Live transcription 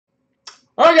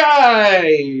Alright,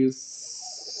 guys!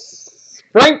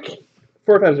 Frank,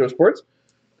 450 Sports.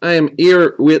 I am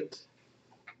here with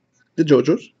the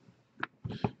JoJo's,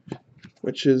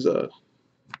 which is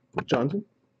Johnson.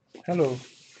 Hello.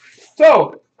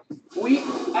 So, we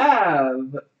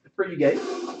have for you guys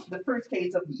the first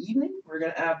case of the evening. We're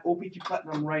going to have OPG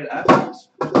Platinum right after this.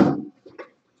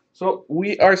 So,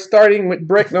 we are starting with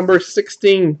break number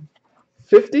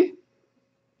 1650.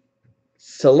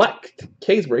 Select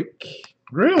case break.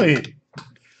 Really?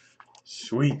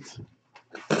 Sweet.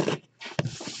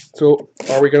 So,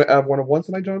 are we going to have one of one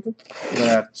tonight, Jonathan? We're gonna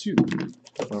have two.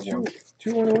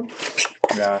 Two one of one?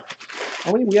 Yeah.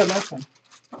 How many we had last time?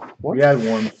 What? We had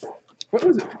one. What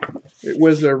was it? It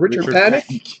was Richard Panic.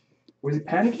 Panic. Was it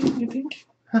panicking, you think?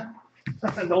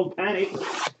 Don't panic.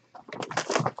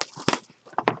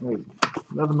 Wait.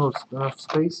 You have enough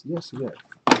space? Yes, you have.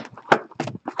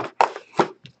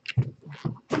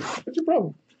 What's your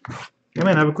problem? Hey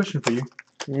man, I have a question for you.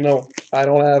 No, I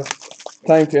don't have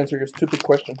time to answer your stupid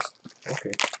questions.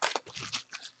 Okay.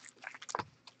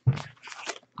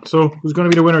 So, who's gonna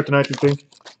be the winner tonight, you think?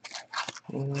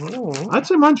 Oh. I'd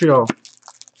say Montreal.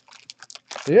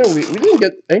 Yeah, we didn't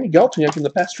get any Galchenyuk in the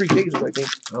past 3 cases, I think.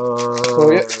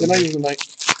 So yeah, tonight is the night.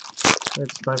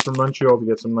 It's time for Montreal to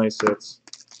get some nice hits.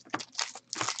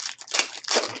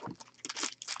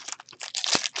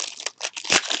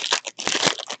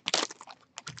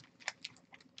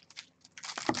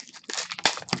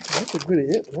 That's a good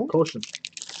hit, huh? Caution.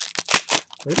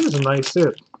 It is a nice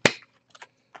hit.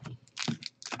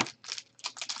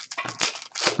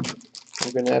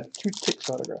 We're gonna have 2 ticks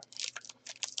autograph.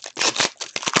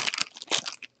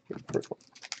 First one.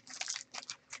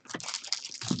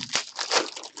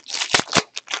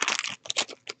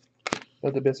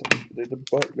 That's the best.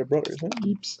 The brothers, huh?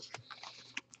 Eeps.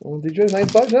 Well, did you have a nice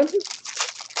bug, Johnson?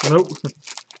 Nope.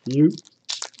 You.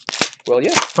 Well,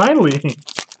 yeah. Finally!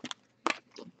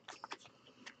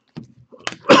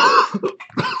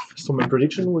 So my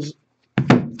prediction was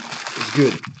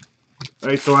good.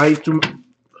 Alright, so I ate too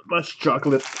much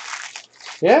chocolate.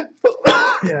 Yeah?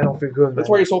 Yeah, I don't feel good. That's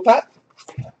why you're so fat?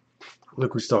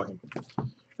 Look who's talking.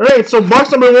 Alright, so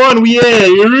box number 1, we had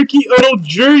rookie auto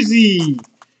jersey.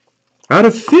 Out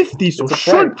of 50, so It's a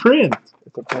short print.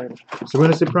 It's a prime. So we're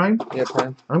gonna say prime? Yeah,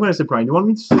 prime. I'm gonna say prime. You want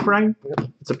me to say prime? Yep.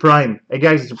 It's a prime. Hey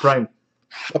guys, it's a prime.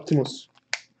 Optimus.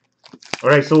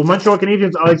 Alright, so Montreal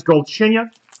Canadiens, Alex Galchenyuk.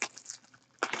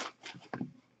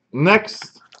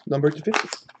 Next. Number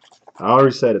 250. I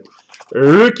already said it.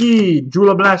 Rookie, Drew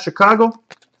LeBlanc, Chicago.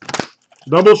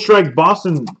 Double strike,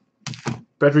 Boston,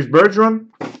 Patrice Bergeron.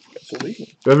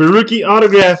 Absolutely. We have a rookie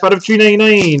autograph out of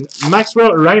 399,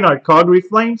 Maxwell Reinhardt, Calgary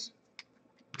Flames.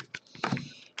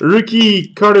 Rookie,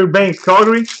 Carter Banks,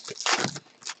 Calgary.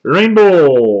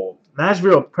 Rainbow,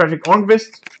 Nashville, Patrick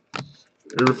Ornqvist.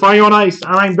 Fire on Ice,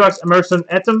 Anaheim Ducks, Emerson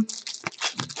Etem.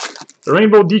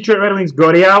 Rainbow, Detroit Red Wings,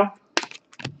 Gorial.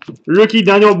 Rookie,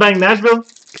 Daniel Bang, Nashville.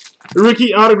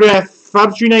 Rookie autograph,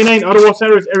 Fab 399, Ottawa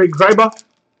Senators, Eric Greiba.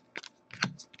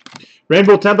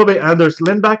 Rainbow, Tampa Bay, Anders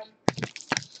Lindback.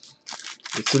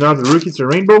 It's another rookie, it's a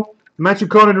rainbow. Matthew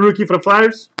Conan, rookie for the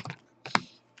Flyers.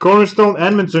 Cornerstone,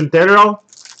 Edmonton, Terrell.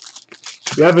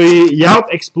 We have a Yout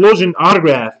Explosion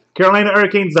autograph. Carolina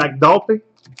Hurricanes, Zach Dalpe.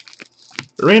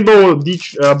 Rainbow,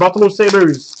 Buffalo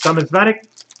Sabres, Thomas Vanek.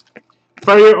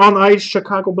 Fire on Ice,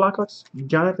 Chicago Blackhawks,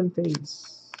 Jonathan Toews.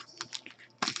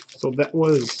 So that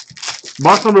was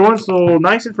box number 1. So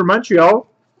nice hit for Montreal.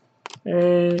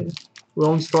 And we're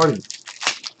only starting.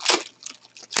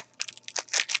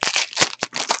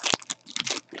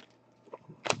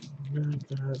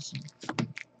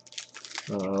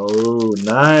 Oh,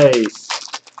 nice.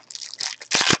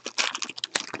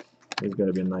 It's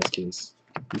gonna be a nice case.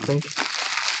 You think?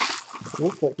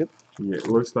 Looks like it. Yeah, it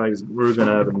looks like we're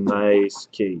gonna have a nice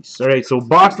case. Alright, so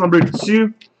box number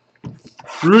 2.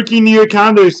 Rookie New York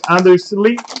Islanders, Anders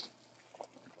Lee.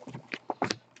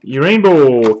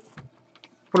 Rainbow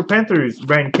for the Panthers,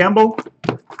 Brian Campbell.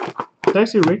 Did I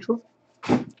say Rachel?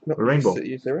 No, Rainbow.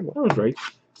 You say rainbow. That was right.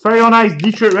 Fire on Ice,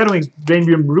 Detroit Red Wings,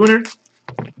 Damian Brunner.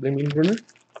 Damien Brunner.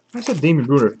 I said Damian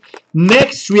Brunner.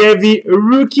 Next, we have the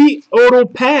rookie auto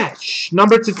patch,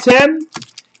 number to 10.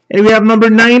 And we have number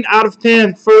 9 out of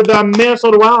 10 for the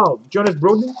Minnesota Wild, Jonas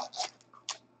Brodin.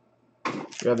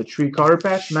 We have the 3-color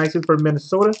patch, nice one for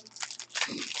Minnesota.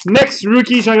 Next,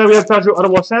 rookie, we have Pedro,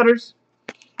 Ottawa Senators.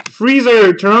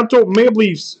 Freezer, Toronto Maple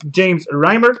Leafs, James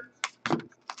Reimer.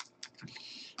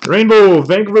 Rainbow,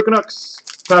 Vancouver Canucks,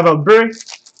 Pavel Bure.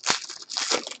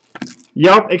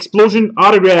 Yout Explosion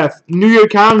autograph, New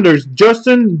York Islanders,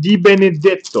 Justin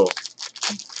DiBenedetto.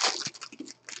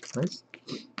 Nice.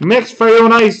 Next, Fire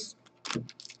on Ice,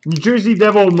 New Jersey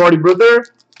Devil, Marty Brodeur.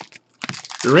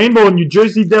 Rainbow, New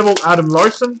Jersey Devil, Adam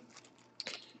Larson.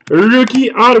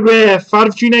 Rookie autograph out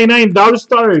of 399, Dallas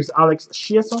Stars, Alex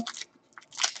Chiasson.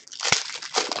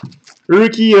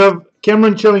 Rookie of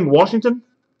Cameron Chilling, Washington.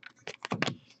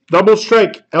 Double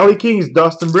strike, LA Kings,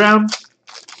 Dustin Brown.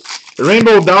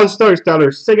 Rainbow, Dallas Stars,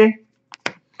 Tyler Seguin.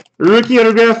 Rookie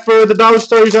autograph for the Dallas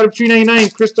Stars out of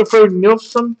 399, Christopher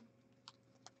Nilsson.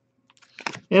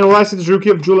 And the last is rookie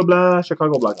of Jula Blanc,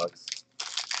 Chicago Blackhawks.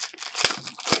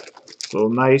 So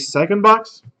nice second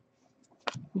box.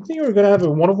 You think we're gonna have a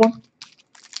 1-of-1?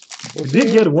 We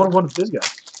did get a 1-of-1 of this guy.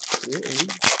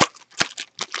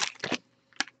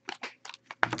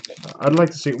 I'd like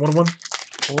to see 1-of-1.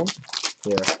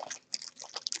 Yeah.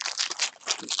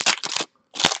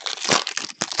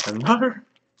 Another.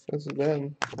 That's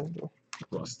bad.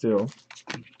 Well, still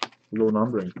low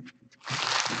numbering.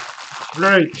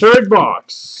 Alright, third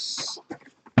box.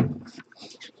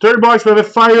 Third box, we have a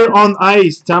Fire on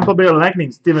Ice, Tampa Bay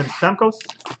Lightning, Steven Stamkos.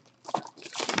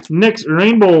 Next,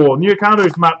 Rainbow, New York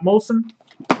Islanders, Matt Molson.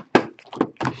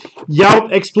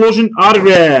 Yout Explosion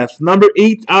autograph, number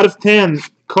 8 out of 10,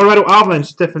 Colorado Avalanche,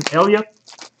 Stephen Elliott.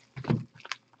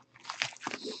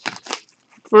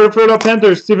 For the Florida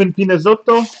Panthers, Steven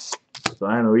Pinazzotto. So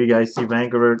I know you guys see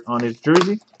Vancouver on his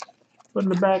jersey, but in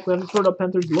the back, that is Florida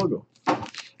Panthers logo.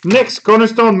 Next,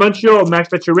 Cornerstone, Montreal, Max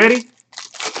Pacioretty.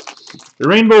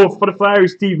 Rainbow for the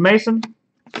Flyers, Steve Mason.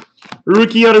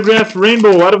 Rookie autograph,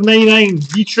 Rainbow out of 99,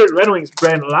 Detroit Red Wings,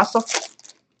 Brand Lasso.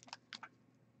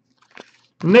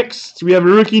 Next, we have a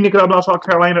rookie, Nicolas Blanchard,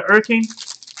 Carolina Hurricanes.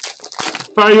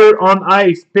 Fire on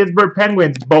Ice, Pittsburgh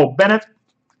Penguins, Bo Bennett.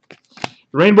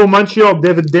 Rainbow Montreal,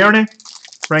 David Dernay,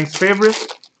 Frank's favorite.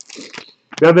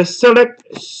 We have a Select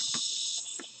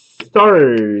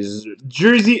Stars,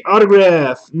 Jersey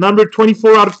autograph, number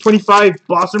 24 out of 25,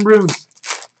 Boston Bruins,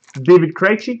 David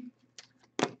Krejci.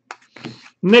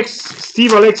 Next,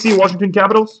 Steve Alexi, Washington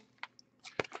Capitals.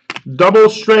 Double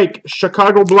strike,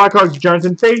 Chicago Blackhawks,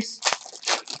 Jonathan Toews.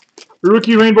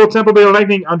 Rookie Rainbow, Tampa Bay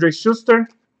Lightning, Andre Schuster.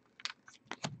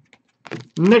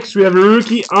 Next, we have a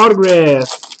rookie autograph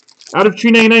out of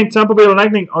 399, Tampa Bay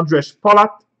Lightning, Andres Palat.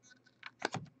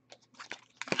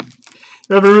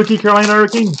 We have a rookie Carolina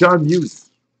Hurricane, John Hughes.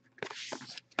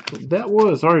 So that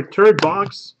was our third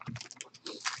box.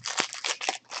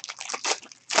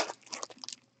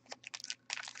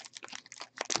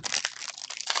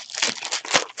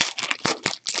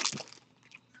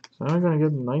 So I'm gonna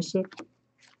get a nice set.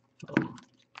 Oh.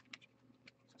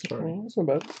 Sorry, That's not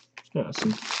bad. yeah, see,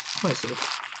 nice set.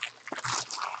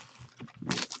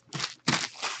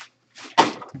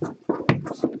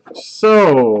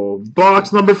 So,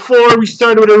 box number 4, we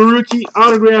started with a rookie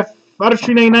autograph out of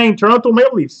 399, Toronto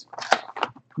Maple Leafs,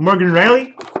 Morgan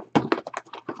Rielly.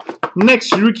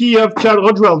 Next, rookie of Chad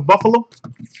Rodwell, Buffalo.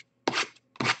 We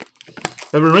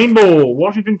have a Rainbow,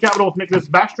 Washington Capitals, Nicholas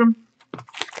Backstrom.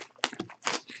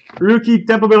 Rookie,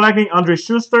 Tampa Bay Lightning, Andre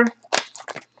Schuster.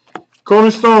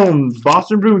 Cornerstone,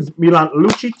 Boston Bruins, Milan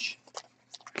Lucic.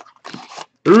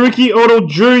 Rookie auto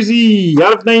jersey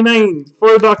out of 99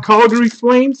 for the Calgary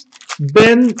Flames,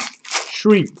 Ben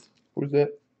Shreet. Who's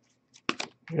that?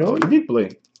 Oh, he did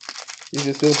play. Is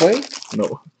he still playing?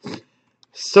 No.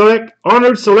 Select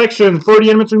honored selection for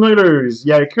the Edmonton Oilers,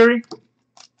 Yari Curry.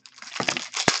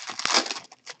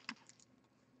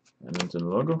 Edmonton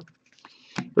logo.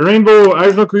 Rainbow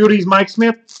Arizona Coyotes, Mike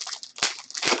Smith.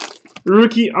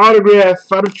 Rookie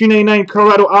autograph out of 399,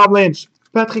 Colorado Avalanche,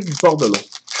 Patrick Bordelot.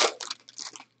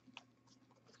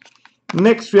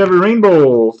 Next, we have a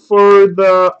Rainbow for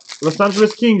the Los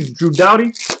Angeles Kings, Drew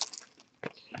Doughty.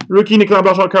 Rookie, Nicolas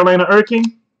Blanchard, Carolina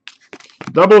Hurricane.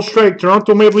 Double strike,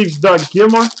 Toronto Maple Leafs, Doug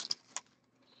Gilmour.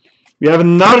 We have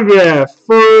an autograph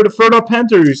for the Florida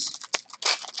Panthers,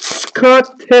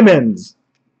 Scott Timmins.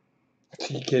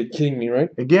 You kidding me, right?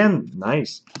 Again,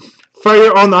 nice.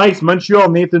 Fire on Ice, Montreal,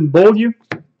 Nathan Beaulieu.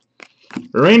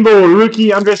 Rainbow,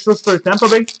 rookie, Andres Schuster, Tampa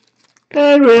Bay.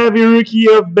 And we have a rookie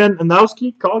of Ben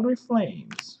Anowski, Calgary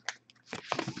Flames.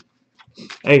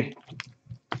 Hey,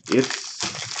 it's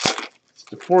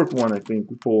the 4th one, I think,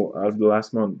 we pulled out of the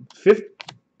last month. 5th?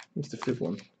 It's the 5th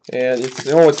one. And it's,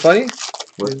 you know what's funny?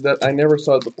 What? Is that I never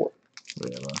saw it before.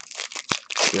 Yeah, well,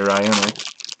 here I am, right?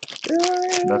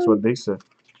 That's what they said.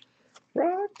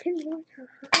 Rocking like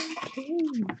a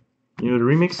hurricane. You know the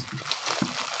remix?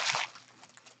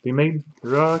 We made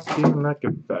Rocking Like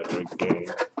a Hurricane.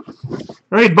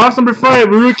 Alright, box number 5,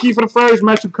 rookie for the Flyers,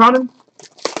 Matthew Conan.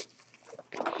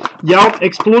 Yout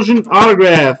Explosion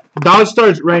autograph, Dallas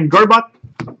Stars, Ryan Garbutt.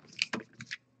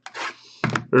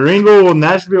 Rainbow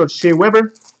Nashville, Shea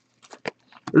Weber.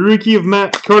 Rookie of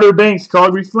Matt Carter Banks,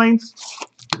 Calgary Flames.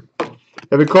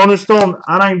 We have a cornerstone,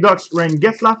 Anaheim Ducks, Ryan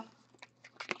Getzlaf.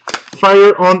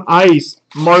 Fire on Ice,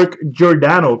 Mark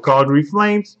Giordano, Calgary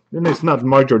Flames. And it's not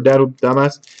Mark Giordano,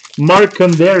 dumbass. Mark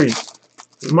Conderi.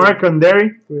 Mark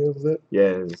Conderi. Who is it?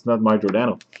 Yeah, it's not Mark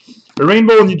Giordano. The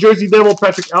Rainbow, New Jersey Devil,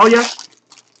 Patrick Elias.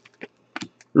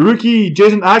 Rookie,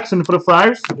 Jason Axon for the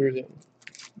Flyers. There's it.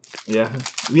 Yeah.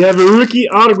 We have a rookie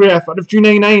autograph out of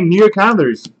 299, New York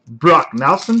Islanders, Brock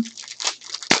Nelson.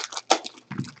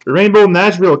 Rainbow,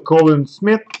 Nashville, Colin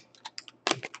Smith.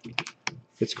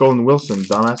 It's Colin Wilson,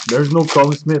 dumbass. There's no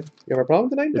Colin Smith. You have a problem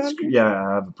tonight, John? Yeah,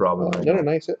 I have a problem. Oh, right another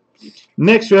now. nice hit.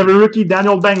 Next, we have a rookie,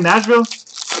 Daniel Bang, Nashville.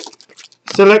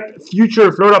 Select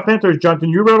future Florida Panthers,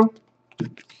 Jonathan Huberdeau.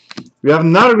 We have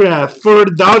an autograph for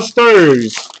the Dodge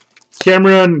Stars,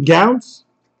 Cameron Gowns.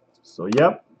 So,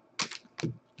 yep.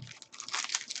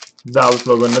 Dallas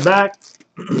logo in the back.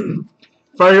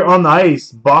 Fire on the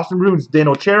Ice, Boston Bruins,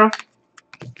 Dano Chera.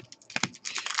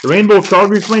 Rainbow,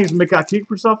 Calgary Flames, Mika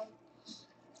Kiprusoff.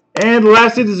 And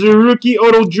last it is a rookie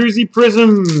auto jersey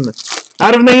prism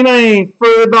out of 99 for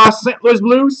the St. Louis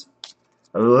Blues,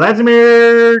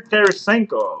 Vladimir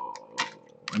Tarasenko.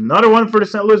 Another one for the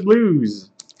St. Louis Blues.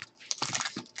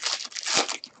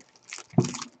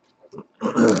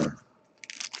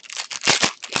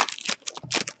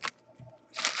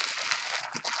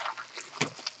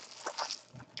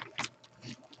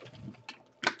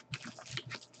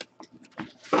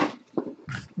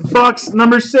 Box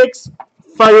number 6.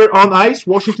 Fire on Ice,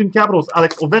 Washington Capitals,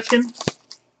 Alex Ovechkin.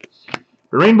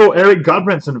 Rainbow, Eric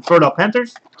Godbranson for the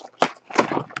Panthers.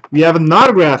 We have an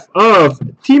autograph of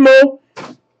Timo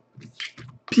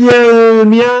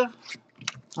Pielmia,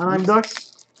 Anaheim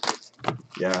Ducks.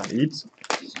 Yeah, eats.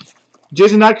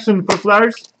 Jason Atkinson for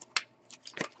Flyers.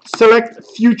 Select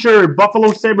future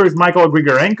Buffalo Sabres, Michael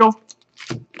Grigorenko.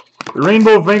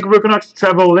 Rainbow, Vancouver Canucks,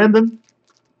 Trevor Linden.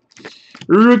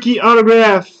 Rookie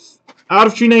autograph out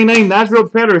of 399, Nashville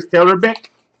Predators, Taylor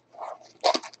Beck.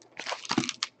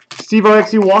 Steve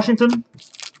Alexi, Washington.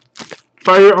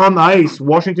 Fire on Ice,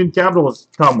 Washington Capitals,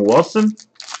 Tom Wilson.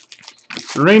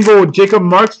 Rainbow, Jacob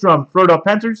Markstrom, Florida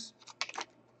Panthers.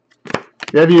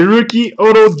 We have a rookie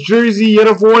auto jersey out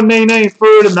of 199 for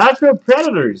the Nashville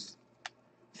Predators,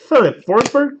 Philip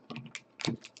Forsberg.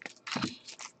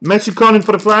 Matthew Conan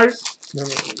for the Flyers, No.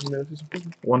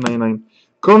 199.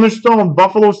 Cornerstone,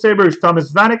 Buffalo Sabres,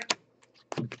 Thomas Vanek.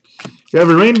 We have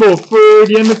a rainbow for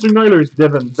the Edmonton Oilers,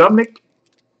 Devin Dubnyk.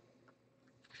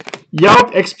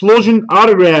 Yacht Explosion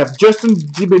autograph, Justin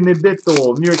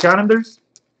DiBenedetto, New York Islanders.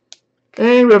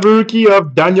 And we have a rookie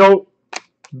of Daniel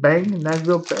Bang,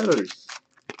 Nashville Predators.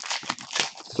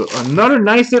 So another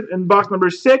nice hit in box number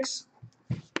 6.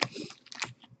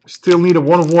 Still need a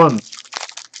 1 of 1.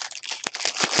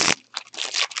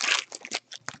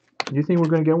 You think we're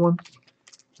going to get one?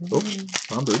 Oh,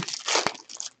 numbered.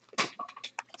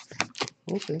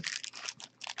 Okay.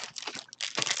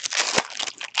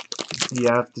 You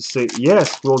have to say,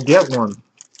 yes, we'll get one.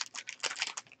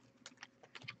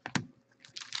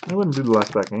 I wouldn't do the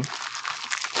last pack, eh?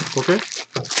 Okay.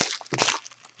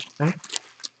 Hey.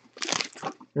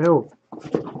 Yo.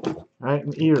 Right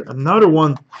in here. Another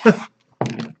one.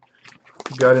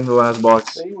 Got in the last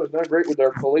box. He was not great with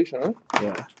our collation, huh?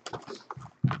 Yeah.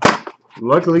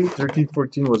 Luckily,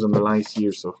 13-14 was in the last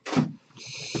year, so.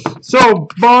 So,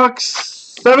 box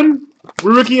 7.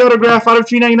 Rookie autograph out of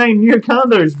 399, New York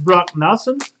Islanders, Brock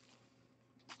Nelson.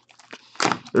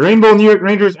 Rainbow, New York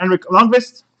Rangers, Henrik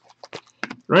Lundqvist.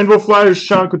 Rainbow Flyers,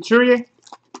 Sean Couturier.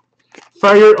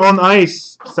 Fire on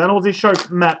Ice, San Jose Sharks,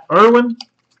 Matt Irwin.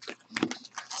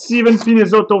 Steven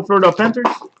Pinizzotto for the Panthers.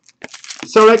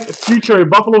 Select future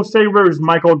Buffalo Sabres,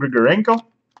 Michael Grigorenko.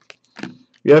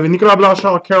 We have Nicolas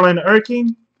Blanchard, Carolina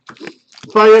Hurricane.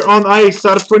 Fire on Ice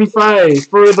out of 25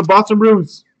 for the Boston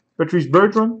Bruins, Patrice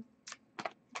Bergeron.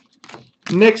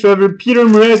 Next, we have Peter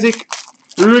Mrazek,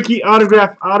 rookie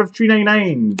autograph out of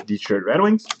 399, Detroit Red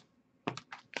Wings.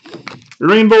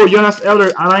 Rainbow, Jonas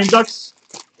Eller, Anaheim Ducks.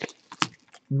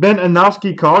 Ben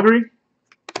Anowski, Calgary.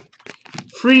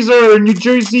 Freezer, New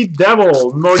Jersey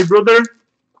Devil, Morty Brother.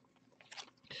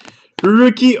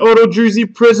 Rookie auto jersey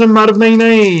prism out of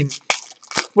 99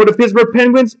 for the Pittsburgh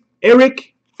Penguins,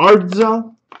 Eric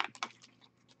Ardza.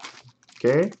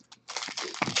 Okay.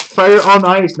 Fire on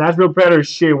Ice, Nashville Predators,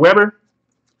 Shea Weber.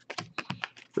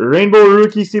 Rainbow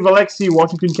rookie, Steve Alexi,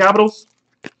 Washington Capitals.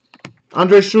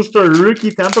 Andre Schuster,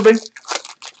 rookie, Tampa Bay.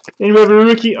 And we have a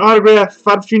rookie autograph,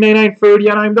 5399 for the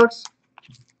Anaheim Ducks,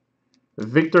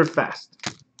 Victor Fast.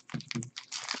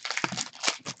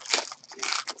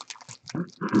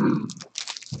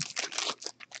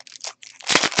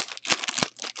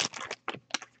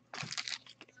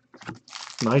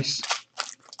 Nice.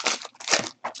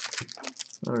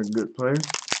 Another good player.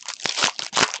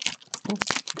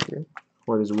 Okay.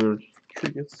 What is weird?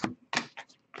 Triggers.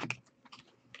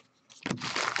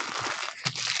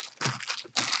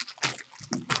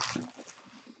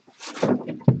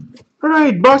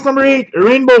 Alright, box number 8.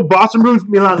 Rainbow Boston Bruins,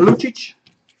 Milan Lucic.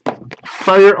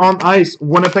 Fire on Ice,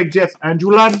 Winnipeg Jets,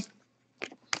 Andrew Ladd.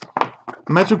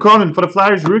 Matthew Conan for the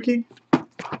Flyers, rookie.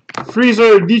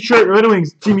 Freezer, Detroit Red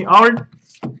Wings, Jimmy Howard.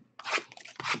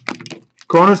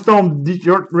 Cornerstone,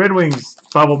 Detroit Red Wings,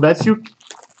 Pavel Datsyuk.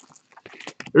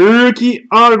 Rookie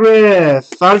autograph,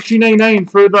 5399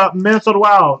 for the Minnesota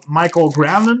Wild, Michael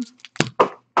Granlund.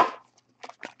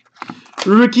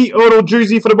 Rookie auto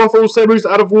jersey for the Buffalo Sabres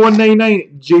out of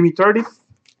 199, Jamie Tardif.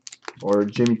 Or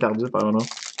Jamie Tardif, I don't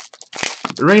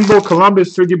know. Rainbow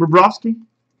Columbus, Sergei Bobrovsky.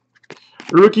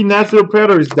 Rookie Nashville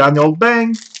Predators, Daniel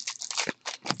Bang.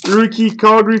 Rookie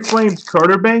Calgary Flames,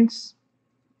 Carter Banks.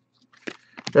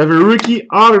 We have a rookie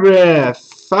autograph,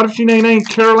 5399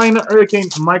 Carolina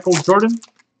Hurricanes, Michael Jordan.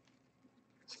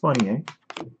 It's funny, eh?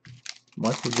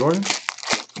 Michael Jordan?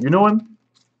 You know him?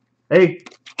 Hey,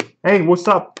 what's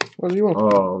up? What do you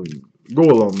want? Go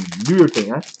along, do your thing,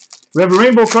 huh? We have a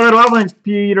Rainbow Colorado Avalanche,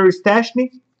 Peter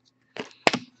Stastny.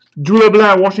 Drew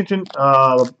LeBlanc, Washington,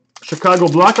 Chicago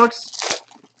Blackhawks.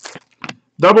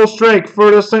 Double strike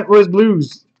for the St. Louis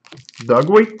Blues, Doug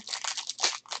Weight.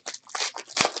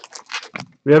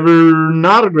 We have an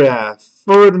autograph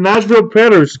for the Nashville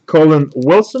Predators, Colin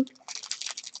Wilson.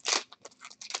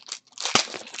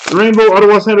 Rainbow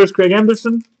Ottawa Senators, Craig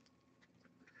Anderson.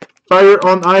 Fire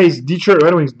on Ice, Detroit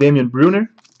Red Wings, Damian Brunner.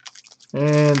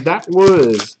 And that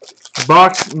was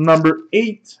box number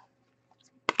 8.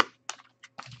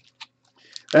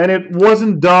 And it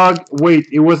wasn't Doug Weight,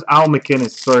 it was Al McInnes.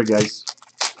 Sorry, guys.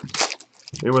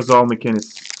 It was Al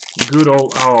McInnes. Good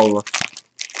old Al.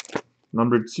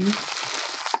 Number 2.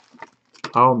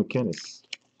 Al McInnes.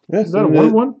 Yeah, Is that a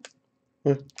 1-1?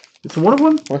 Yeah. It's a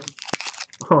 1-1? What?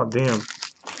 Oh, damn.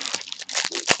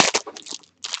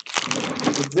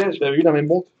 Je te disais, je l'avais eu dans la même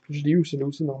boîte. Je l'ai eu, c'est là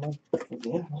aussi normal.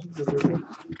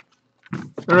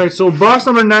 Alright, so box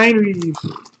number 9,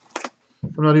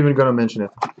 I'm not even gonna mention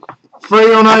it.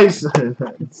 Fire on Ice,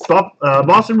 Stop,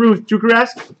 Boston Bruins, Tuukka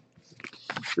Rask.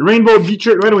 Rainbow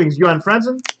Detroit Red Wings, Johan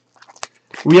Franzen.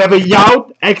 We have a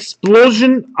Yout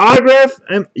Explosion autograph,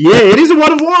 and yeah, it is a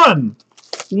 1-of-1.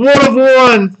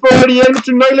 1-of-1 for the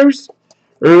Edmonton Oilers,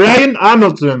 Ryan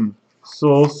Hamilton.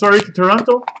 So sorry to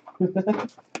Toronto,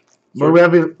 but we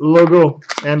have a logo,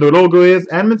 and the logo is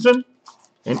Edmonton,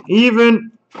 and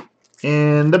even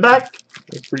in the back,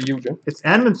 it's pretty huge, huh? it's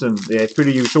Edmonton. Yeah, it's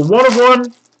pretty huge. So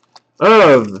 1-of-1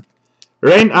 of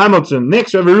Ryan Hamilton.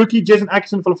 Next, we have a rookie, Jason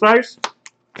Atkinson for the Flyers.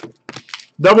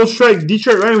 Double strike,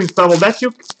 Detroit Red Wings, Pavel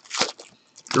Datsyuk.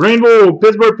 Rainbow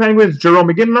Pittsburgh Penguins, Jerome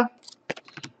McGinley.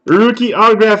 Rookie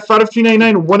autograph,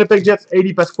 5399 Winnipeg Jets,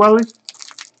 80 Pasquale.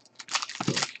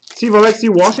 Steve Alexi,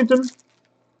 Washington.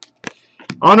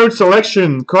 Honored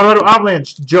selection, Colorado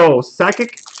Avalanche, Joe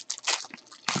Sakic.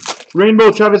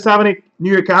 Rainbow Travis Hamonic,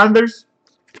 New York Islanders.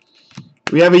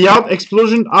 We have a Yout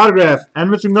Explosion autograph,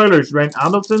 Edmonton Oilers, Ryan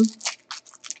Hamilton.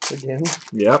 Again.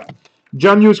 Yep.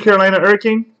 John Hughes, Carolina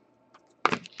Hurricane.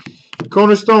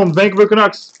 Cornerstone, Vancouver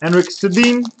Canucks, Henrik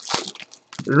Sedin.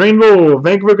 Rainbow,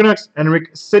 Vancouver Canucks,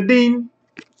 Henrik Sedin.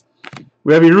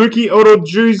 We have a rookie auto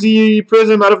jersey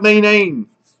prism out of 99.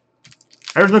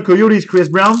 Arizona Coyotes, Chris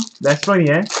Brown. That's funny,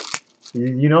 eh?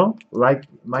 You know, like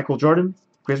Michael Jordan,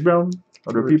 Chris Brown,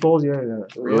 other people, yeah,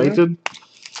 related.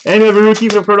 And we have a rookie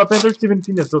for the Florida Panthers, Steven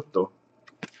Pinasotto.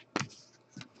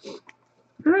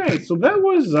 Alright, so that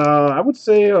was, I would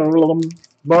say,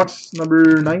 box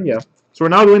number 9, yeah. So we're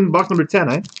now doing box number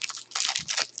 10, eh?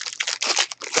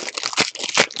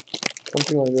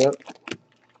 Something like that.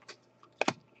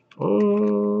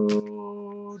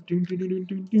 Oh,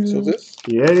 So this?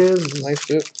 Yeah, it is. Nice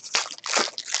shit.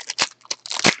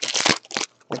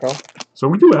 Okay. So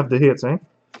we do have the hits, eh?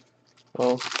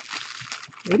 Oh.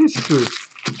 It is true.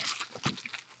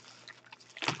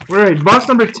 Alright, box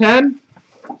number 10.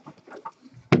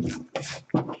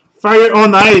 Fire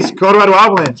on Ice, Colorado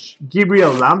Avalanche,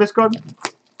 Gabriel Landeskog.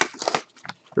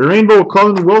 Rainbow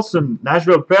Colin Wilson,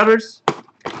 Nashville Predators.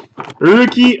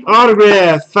 Rookie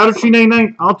autograph,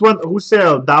 5399 Antoine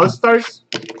Roussel, Dallas Stars.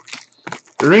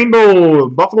 Rainbow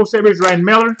Buffalo Sabres, Ryan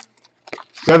Miller.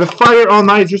 We have a Fire on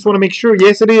Ice, just want to make sure.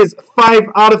 Yes, it is.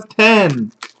 5 out of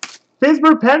 10.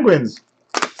 Pittsburgh Penguins,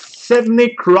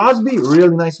 Sidney Crosby,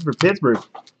 really nice for Pittsburgh.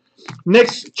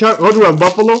 Next, Chuck Rodwell,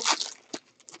 Buffalo.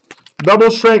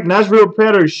 Double strike, Nashville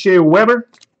Predators, Shea Weber.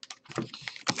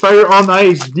 Fire on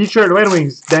Ice, Detroit Red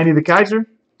Wings, Danny DeKeyser.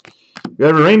 We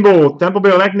have a Rainbow, Tampa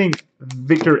Bay Lightning,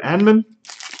 Victor Edmond.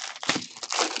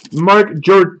 Mark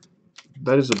Jordan.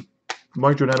 That is a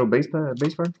Mark Giordano base card.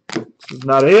 This is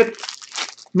not it.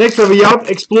 Next, we have a Youth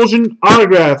Explosion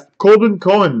autograph. Colton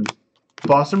Cohen,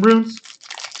 Boston Bruins.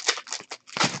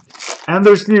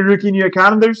 Anders Lee rookie New York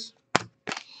Islanders.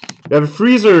 We have a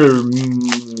Freezer,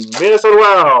 Minnesota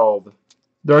Wild,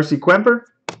 Darcy Kemper.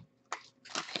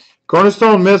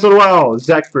 Cornerstone, Minnesota Wild,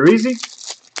 Zach Parise.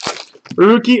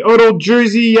 Rookie auto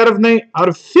jersey out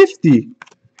of 50.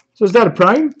 So is that a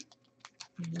prime?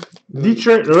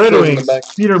 Detroit Red Wings,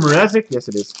 Peter Mrazek. Yes,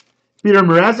 it is. Peter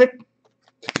Mrazek.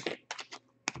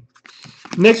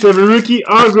 Next, we have a rookie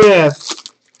autograph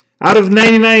out of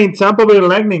 99, Tampa Bay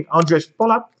Lightning, Andres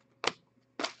Palat.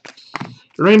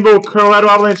 Rainbow Colorado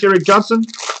Avalanche, Eric Johnson.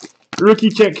 Rookie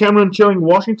check Cameron Chilling,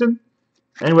 Washington.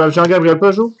 And we have Jean-Gabriel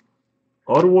Peugeot,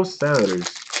 Ottawa Senators.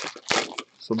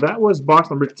 So that was box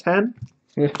number 10.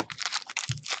 Yeah.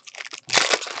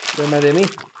 Demi.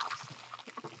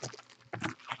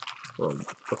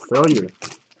 A failure.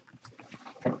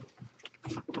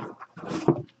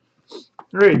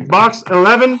 Alright, box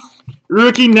 11.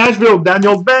 Rookie Nashville,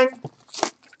 Daniel Bang.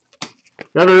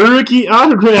 We have a rookie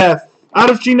autograph out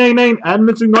of 399,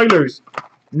 Edmonton Oilers,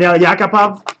 Neil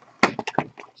Yakupov.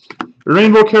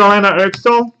 Rainbow Carolina, Eric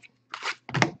Staal.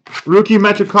 Rookie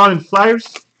Matthew Collin,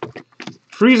 Flyers.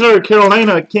 Freezer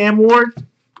Carolina, Cam Ward.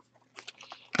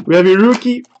 We have a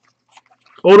rookie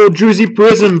auto jersey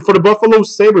prism for the Buffalo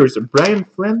Sabres, Brian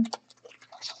Flynn.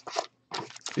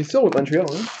 He's still with Montreal,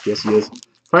 huh? Yes, he is.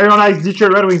 Fire on Ice,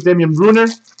 Detroit Red Wings, Damian Brunner.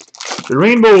 The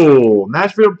Rainbow,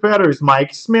 Nashville Predators,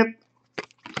 Mike Smith.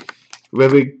 We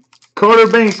have a Carter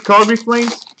Banks, Calgary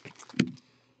Flames.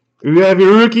 We have a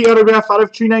rookie autograph out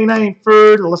of 399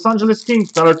 for the Los Angeles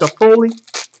Kings, Tyler Toffoli.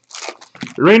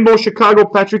 Rainbow Chicago,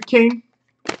 Patrick Kane.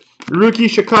 Rookie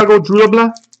Chicago, Drew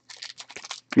LeBlanc.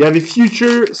 We have a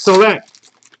future select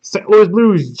St. Louis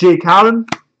Blues, Jake Allen.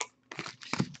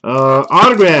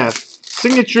 Autograph,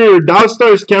 signature Dallas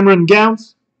Stars, Cameron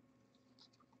Gowns.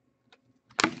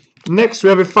 Next, we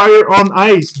have a Fire on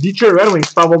Ice, Detroit Red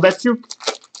Wings, Pavel Datsyuk.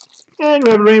 And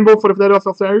we have a rainbow for the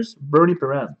Philadelphia Flyers, Bernie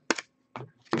Perrin.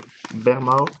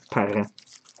 Bernard Perrin.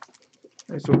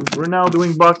 Okay, so we're now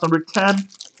doing box number 10.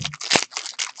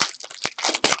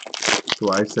 So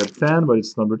I said 10, but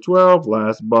it's number 12.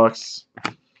 Last box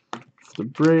of the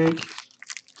break.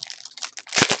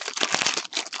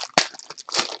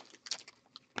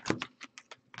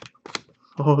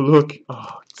 Oh, look.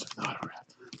 Oh, it's an autograph.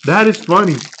 That is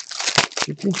funny.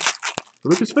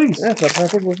 Look at his face. Yeah, it's a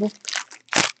perfect one.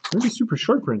 Maybe super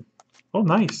short print. Oh,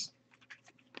 nice.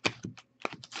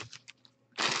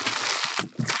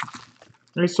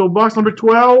 Alright, so box number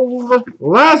 12.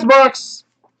 Last box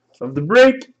of the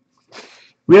break.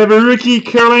 We have a rookie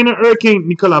Carolina Hurricane,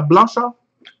 Nicolas Blanchard.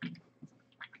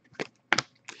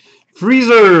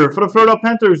 Freezer for the Florida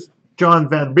Panthers, John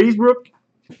Van Beesbrook.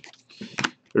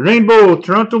 Rainbow,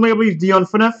 Toronto Maple Leafs, Dion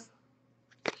Phaneuf.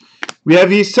 We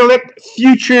have a select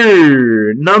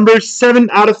future, number 7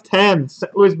 out of 10,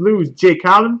 St. Louis Blues, Jake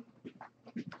Allen.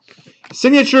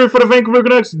 Signature for the Vancouver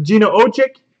Canucks, Gino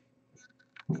Ochik.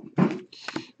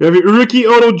 We have a rookie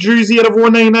auto jersey out of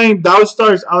 199, Dallas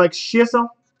Stars, Alex Chiasson.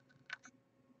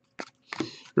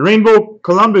 Rainbow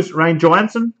Columbus, Ryan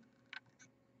Johansson.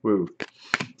 Woo.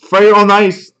 Fire on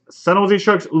Ice, San Jose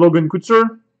Sharks, Logan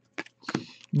Couture.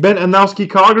 Ben Anowski,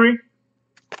 Calgary.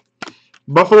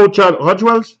 Buffalo, Chad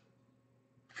Hodgwells.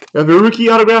 We have a rookie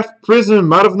autograph,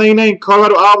 Prism, out of 99,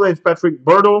 Colorado Avalanche, Patrick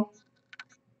Bordeaux.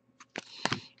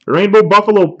 Rainbow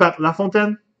Buffalo, Pat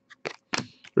LaFontaine.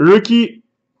 Rookie,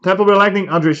 Tampa Bay Lightning,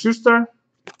 Andre Schuster.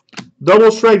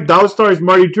 Double Strike, Dallas Stars,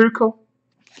 Marty Turco.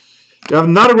 You have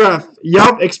an autograph,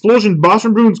 Youth Explosion,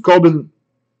 Boston Bruins, Colton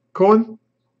Cohen.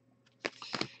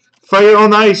 Fire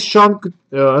on Ice, Scott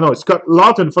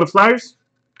Lawton for the Flyers.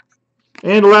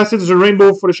 And the last hit is a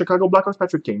rainbow for the Chicago Blackhawks,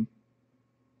 Patrick Kane.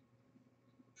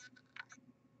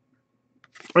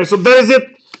 Alright, so that is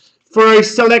it for a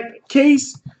select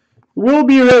case. We'll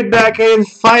be right back in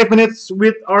 5 minutes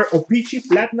with our O-Pee-Chee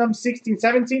Platinum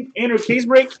 1617 and our case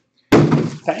break.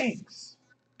 Thanks.